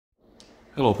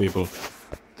Hello people,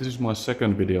 this is my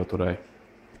second video today,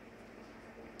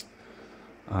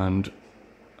 and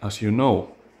as you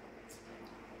know,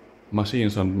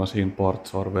 machines and machine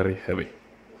parts are very heavy,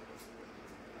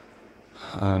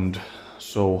 and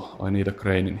so I need a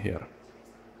crane in here.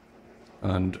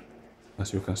 And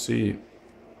as you can see,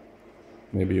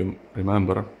 maybe you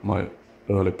remember my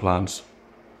early plans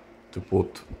to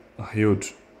put a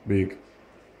huge big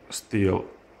steel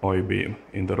I-beam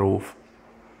in the roof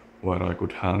where I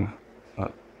could hang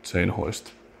a chain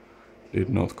hoist did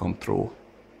not come true.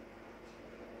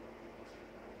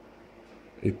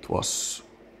 It was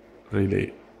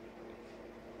really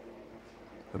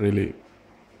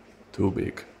too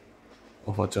big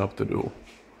of a job to do.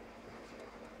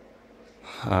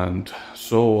 And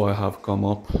so I have come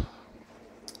up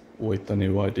with a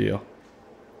new idea,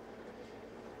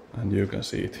 and you can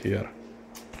see it here.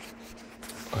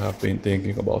 I have been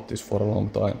thinking about this for a long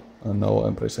time, and now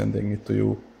I'm presenting it to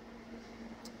you.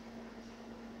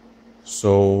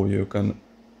 So you can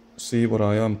see what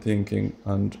I am thinking,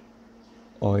 and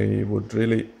I would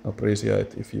really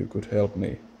appreciate if you could help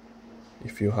me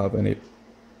if you have any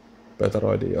better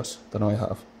ideas than I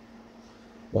have.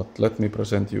 But let me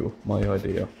present you my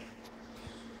idea.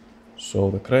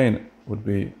 So the crane would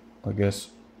be, I guess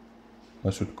I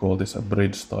should call this a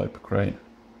bridge type crane.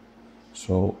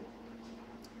 So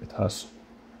it has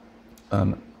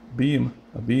a beam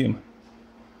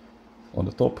on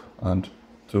the top and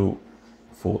 2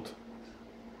 foot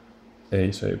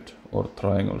A-shaped or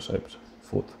triangle shaped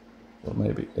foot, or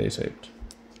maybe A-shaped,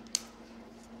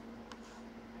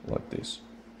 like this,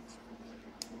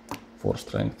 for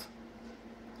strength.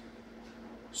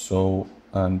 So,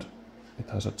 and it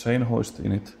has a chain hoist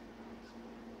in it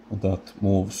that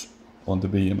moves on the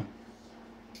beam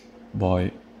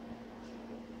by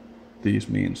these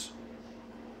means.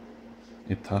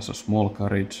 It has a small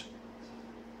carriage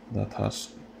that has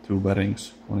 2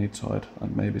 bearings on each side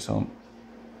and maybe some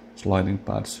sliding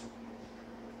pads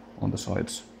on the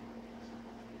sides,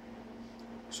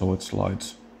 so it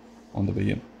slides on the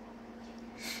beam.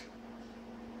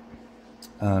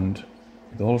 And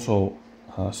it also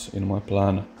has, in my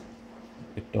plan,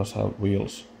 it does have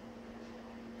wheels,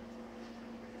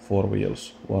 4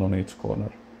 wheels, 1 on each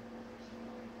corner.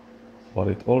 But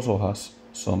it also has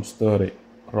some sturdy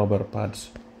rubber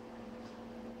pads.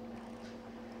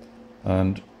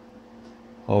 And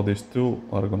how these two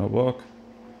are gonna work,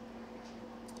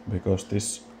 because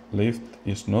this lift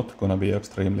is not gonna be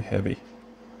extremely heavy,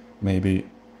 maybe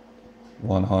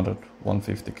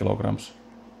 100-150 kilograms.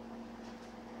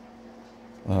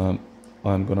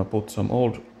 I'm gonna put some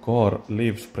old car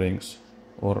leaf springs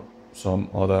or some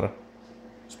other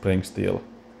spring steel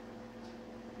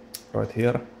right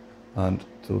here, and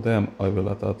to them I will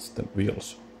attach the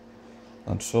wheels.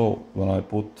 And so when I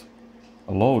put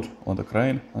a load on the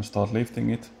crane and start lifting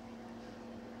it,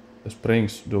 the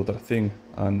springs do their thing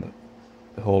and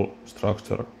the whole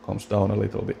structure comes down a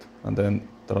little bit, and then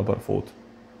the rubber foot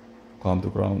come to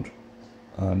ground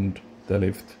and the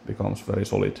lift becomes very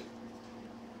solid.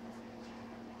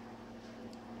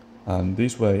 And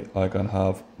this way I can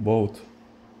have both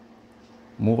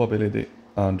movability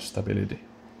and stability.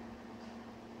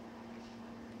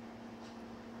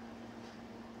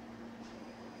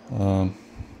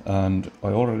 And I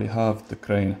already have the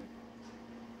crane,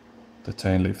 the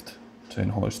chain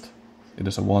hoist. It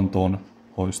is a 1-ton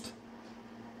hoist.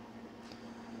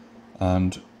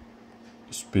 And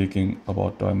speaking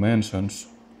about dimensions,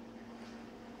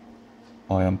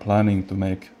 I am planning to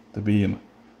make the beam,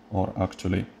 or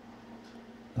actually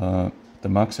the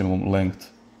maximum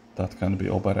length that can be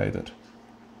operated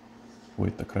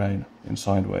with the crane in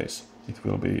sideways. It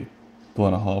will be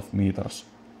 2.5 meters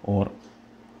or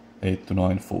 8 to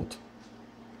 9 foot.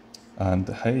 And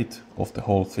the height of the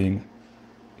whole thing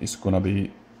is gonna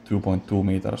be 2.2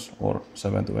 meters or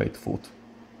 7 to 8 foot.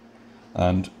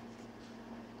 And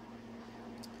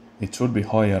it should be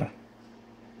higher,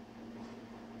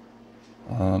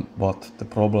 but the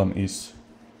problem is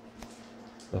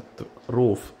that the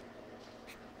roof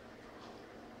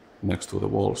next to the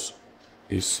walls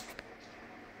is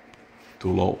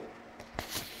too low.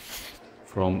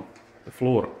 From the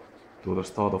floor to the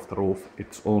start of the roof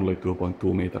it's only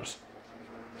 2.2 meters.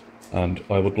 And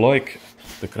I would like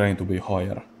the crane to be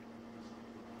higher,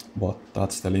 but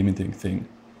that's the limiting thing.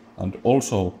 And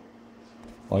also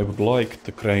I would like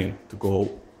the crane to go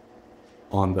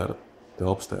under the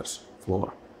upstairs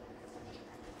floor.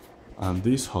 And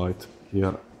this height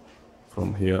here,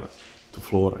 from here to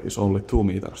floor, is only 2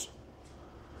 meters.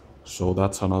 So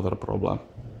that's another problem.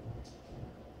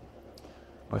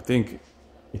 I think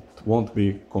it won't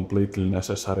be completely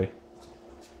necessary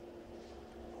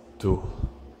to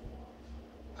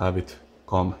have it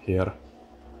come here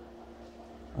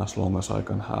as long as I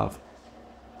can have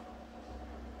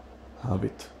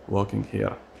it working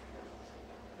here.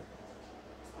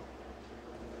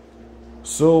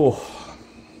 So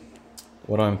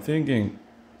what I'm thinking,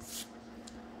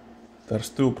 there's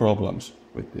two problems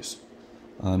with this,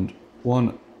 and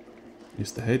one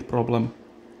is the height problem,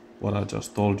 what I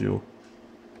just told you,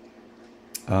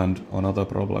 and another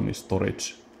problem is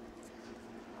storage.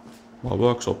 My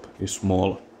workshop is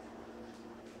small,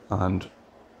 and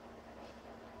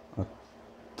a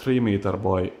 3 meter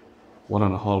by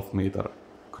 1.5 meter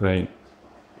crane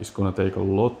is gonna take a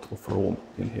lot of room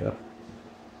in here.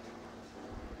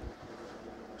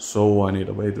 So I need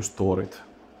a way to store it.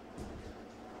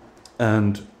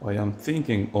 And I am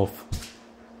thinking of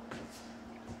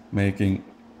making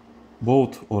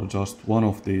both or just one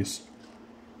of these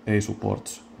A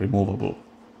supports removable,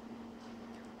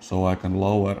 so I can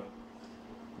lower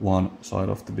one side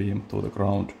of the beam to the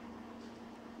ground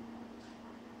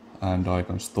and I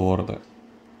can store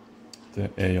the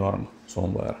A-arm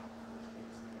somewhere.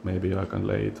 Maybe I can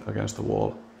lay it against the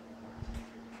wall,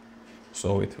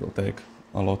 so it will take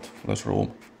a lot less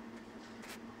room.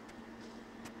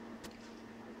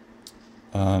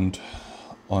 And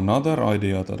another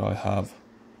idea that I have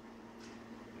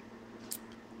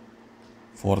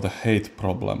for the height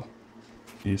problem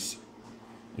is,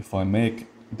 if I make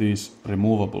these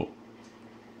removable,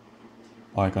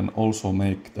 I can also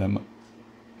make them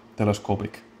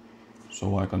telescopic,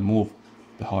 so I can move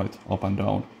the height up and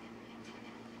down.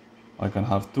 I can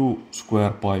have two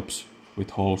square pipes with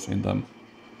holes in them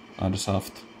and a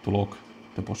shaft to lock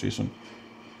the position.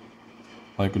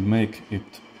 I could make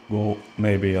it go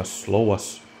maybe as low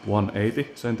as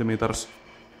 180 centimeters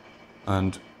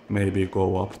and maybe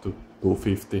go up to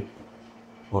 250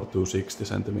 or 260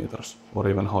 centimeters, or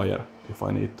even higher if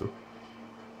I need to.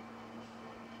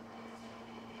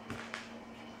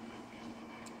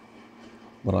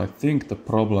 But I think the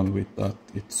problem with that,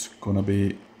 it's gonna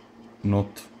be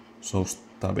not so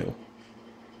stable.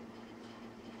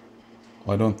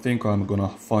 I don't think I'm gonna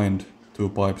find two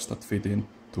pipes that fit in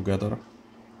together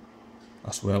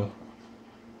as well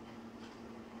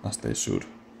as they should.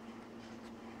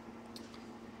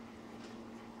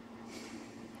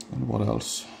 And what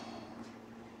else?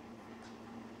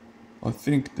 I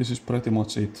think this is pretty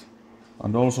much it.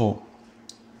 And also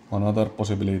another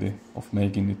possibility of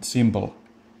making it simple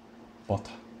but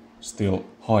still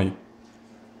high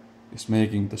is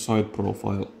making the side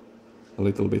profile a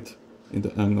little bit in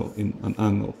an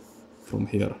angle from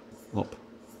here up.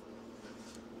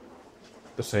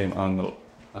 The same angle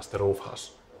as the roof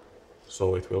has.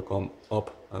 So it will come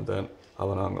up and then have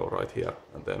an angle right here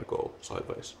and then go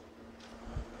sideways.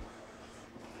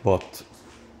 But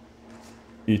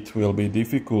it will be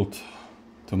difficult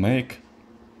to make,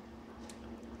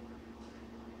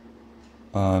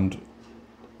 and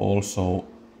also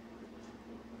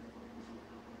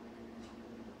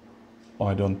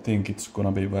I don't think it's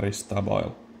gonna be very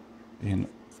stable in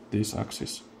this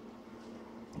axis,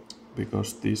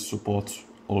 because these supports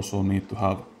also need to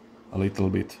have a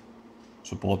little bit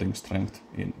supporting strength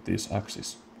in this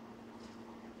axis.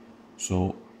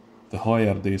 So the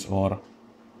higher these are,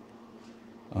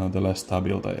 the less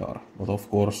stable they are. But of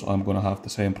course I'm gonna have the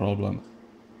same problem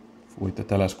with the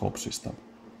telescope system.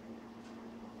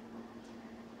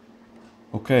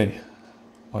 Okay,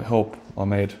 I hope I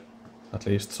made at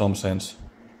least some sense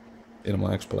in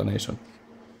my explanation.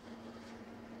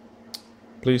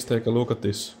 Please take a look at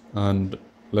this and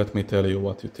let me tell you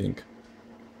what you think.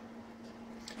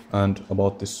 And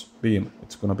about this beam,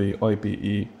 it's gonna be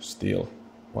IPE steel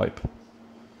pipe.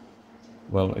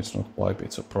 Well, it's not pipe,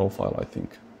 it's a profile, I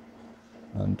think.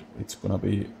 And it's gonna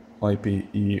be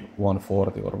IPE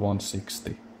 140 or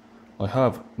 160. I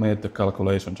have made the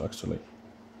calculations actually.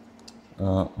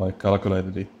 I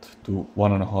calculated it to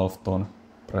 1.5 ton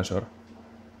pressure.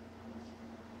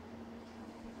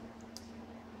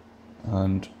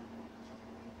 And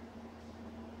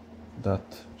that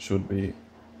should be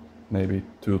maybe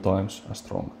 2 times as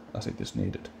strong as it is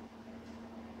needed.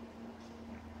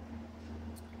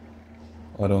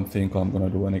 I don't think I'm gonna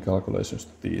do any calculations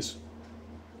to these.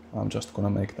 I'm just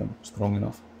gonna make them strong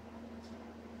enough.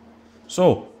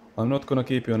 So, I'm not gonna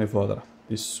keep you any further.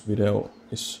 This video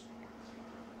is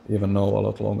even now a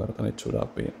lot longer than it should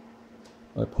have been.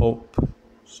 I hope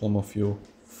some of you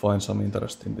find some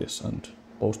interest in this and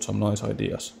post some nice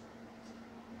ideas.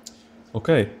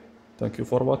 Okay, thank you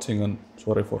for watching and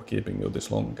sorry for keeping you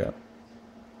this long again.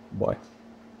 Bye.